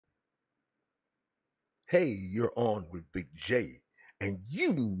Hey, you're on with Big J, and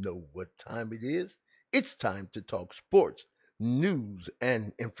you know what time it is. It's time to talk sports, news,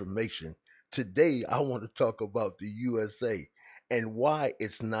 and information. Today, I want to talk about the USA and why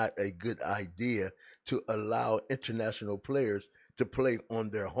it's not a good idea to allow international players to play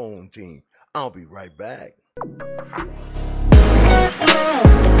on their home team. I'll be right back.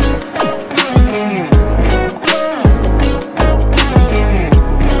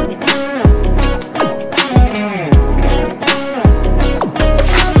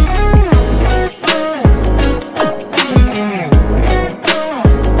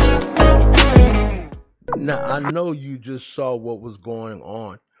 Now, I know you just saw what was going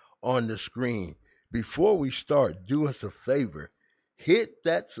on the screen. Before we start, do us a favor. Hit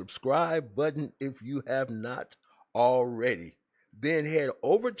that subscribe button if you have not already. Then head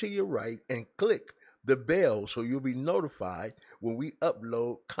over to your right and click the bell so you'll be notified when we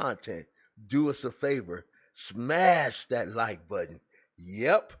upload content. Do us a favor. Smash that like button.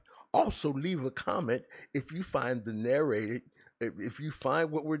 Yep. Also, leave a comment if you find the narrated, if you find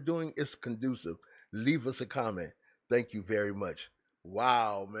what we're doing is conducive. Leave us a comment. Thank you very much.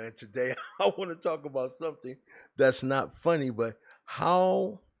 Wow, man. Today I want to talk about something that's not funny, but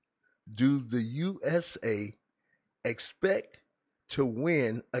how do the USA expect to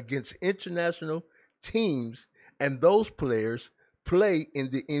win against international teams and those players play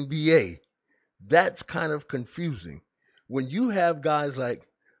in the NBA? That's kind of confusing. When you have guys like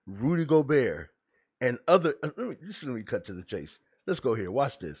Rudy Gobert and other, let me cut to the chase. Let's go here.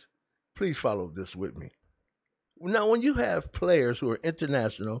 Watch this. Please follow this with me. Now, when you have players who are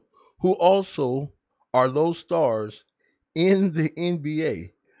international, who also are those stars in the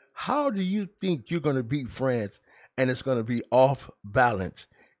NBA, how do you think you're going to beat France and it's going to be off balance?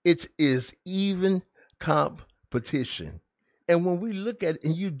 It is even competition. And when we look at it,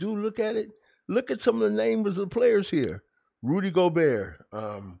 and you do look at it, look at some of the names of the players here. Rudy Gobert,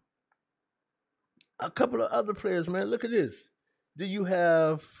 a couple of other players, man. Look at this. Do you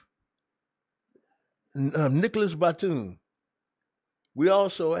have Nicholas Batum? We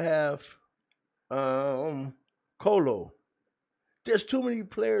also have um, Colo. There's too many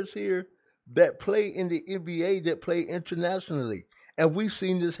players here that play in the NBA that play internationally. And we've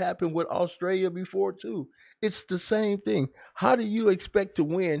seen this happen with Australia before too. It's the same thing. How do you expect to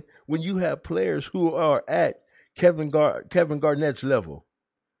win when you have players who are at Kevin Garnett's level?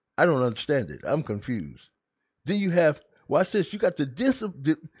 I don't understand it. I'm confused. Then you have, watch this, you got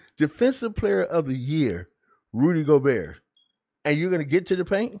the defensive player of the year, Rudy Gobert, and you're going to get to the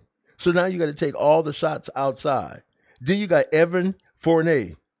paint. So now you got to take all the shots outside. Then you got Evan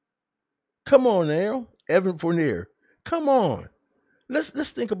Fournier. Come on now, Evan Fournier. Come on.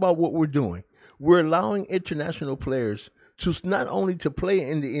 Let's think about what we're doing. We're allowing international players to not only to play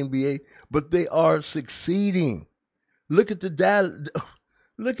in the NBA, but they are succeeding. Look at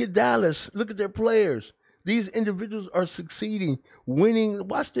look at Dallas. Look at their players. These individuals are succeeding, winning.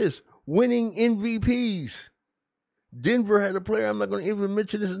 Watch this, winning MVPs. Denver had a player, I'm not going to even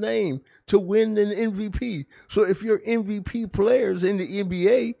mention his name, to win an MVP. So if your MVP players in the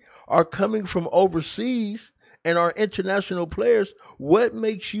NBA are coming from overseas and are international players, what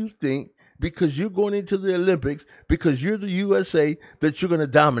makes you think because you're going into the Olympics, because you're the USA, that you're going to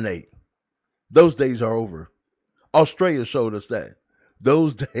dominate? Those days are over. Australia showed us that.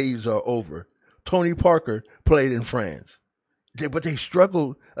 Those days are over. Tony Parker played in France, but they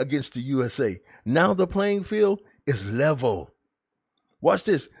struggled against the USA. Now the playing field is level. Watch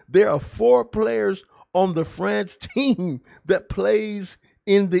this. There are 4 players on the France team that plays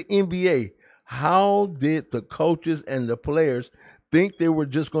in the NBA. How did the coaches and the players think they were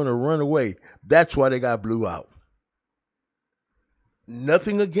just going to run away? That's why they got blew out.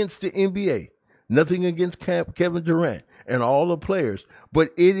 Nothing against the NBA, nothing against Kevin Durant and all the players, but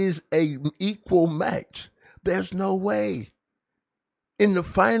it is a equal match. There's no way. In the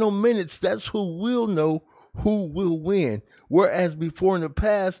final minutes, that's who will know who will win. Whereas before in the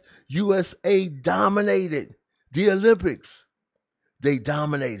past, USA dominated the Olympics. They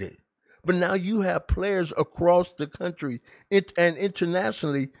dominated. But now you have players across the country and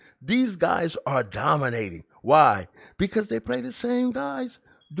internationally. These guys are dominating. Why? Because they play the same guys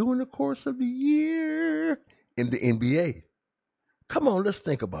during the course of the year in the NBA. Come on, let's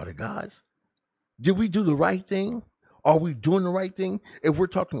think about it, guys. Did we do the right thing? Are we doing the right thing? If we're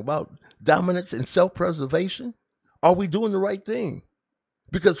talking about dominance and self preservation, are we doing the right thing?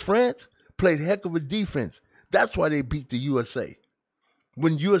 Because France played heck of a defense. That's why they beat the USA.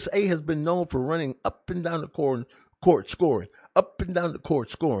 When USA has been known for running up and down the court scoring, up and down the court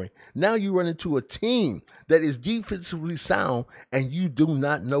scoring. Now you run into a team that is defensively sound and you do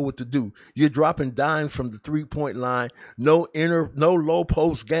not know what to do. You're dropping dimes from the 3-point line, no low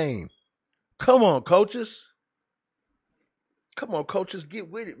post game. Come on, coaches. Come on, coaches, get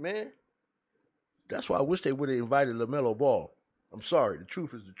with it, man. That's why I wish they would have invited LaMelo Ball. I'm sorry, the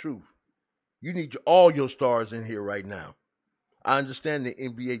truth is the truth. You need all your stars in here right now. I understand the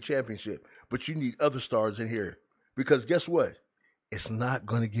NBA championship, but you need other stars in here. Because guess what? It's not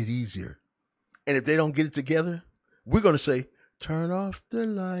going to get easier. And if they don't get it together, we're going to say, turn off the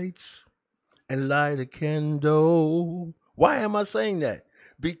lights and light a candle. Why am I saying that?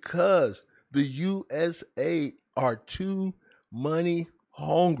 Because the USA are too money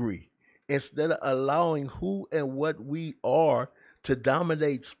hungry. Instead of allowing who and what we are to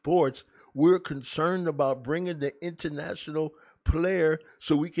dominate sports, we're concerned about bringing the international player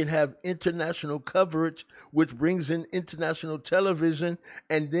so we can have international coverage, which brings in international television,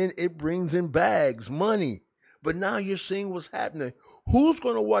 and then it brings in bags, money. But now you're seeing what's happening. Who's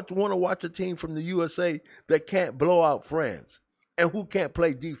going to want to watch a team from the USA that can't blow out France and who can't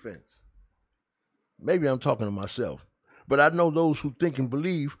play defense? Maybe I'm talking to myself. But I know those who think and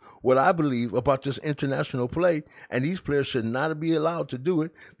believe what I believe about this international play, and these players should not be allowed to do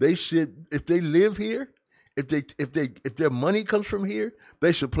it. They should, if they live here, if their money comes from here,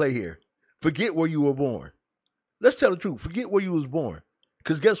 they should play here. Forget where you were born. Let's tell the truth. Forget where you was born.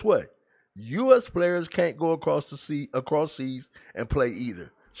 Because guess what? U.S. players can't go across seas and play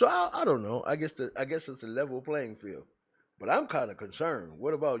either. So I don't know. I guess it's a level playing field. But I'm kind of concerned.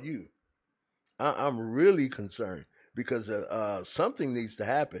 What about you? I'm really concerned because something needs to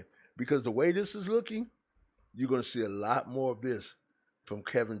happen. Because the way this is looking, you're going to see a lot more of this from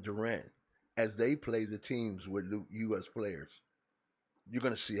Kevin Durant as they play the teams with U.S. players. You're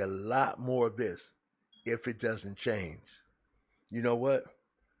going to see a lot more of this if it doesn't change. You know what?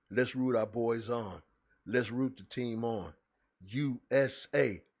 Let's root our boys on. Let's root the team on.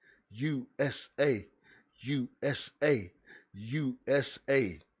 USA, USA, USA,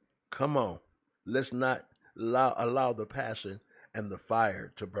 USA. Come on. Let's not allow the passion and the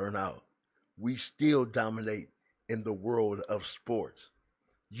fire to burn out. We still dominate in the world of sports.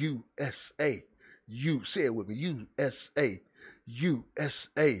 USA. You say it with me. USA.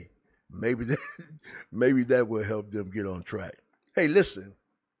 USA. Maybe that will help them get on track. Hey, listen,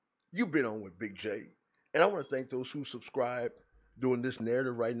 you've been on with Big J. And I want to thank those who subscribe doing this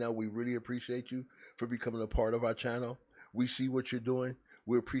narrative right now. We really appreciate you for becoming a part of our channel. We see what you're doing.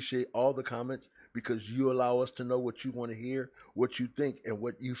 We appreciate all the comments because you allow us to know what you want to hear, what you think, and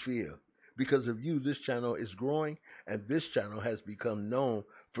what you feel. Because of you, this channel is growing, and this channel has become known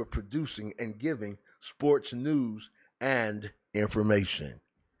for producing and giving sports news and information.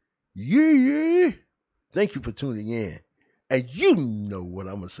 Yeah. Thank you for tuning in. And you know what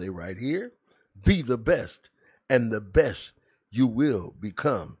I'm going to say right here. Be the best, and the best you will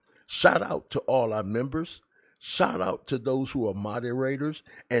become. Shout out to all our members. Shout out to those who are moderators.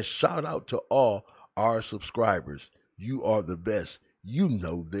 And shout out to all our subscribers. You are the best. You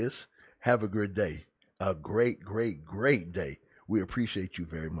know this. Have a good day. A great, great, great day. We appreciate you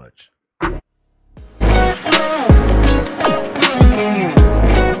very much.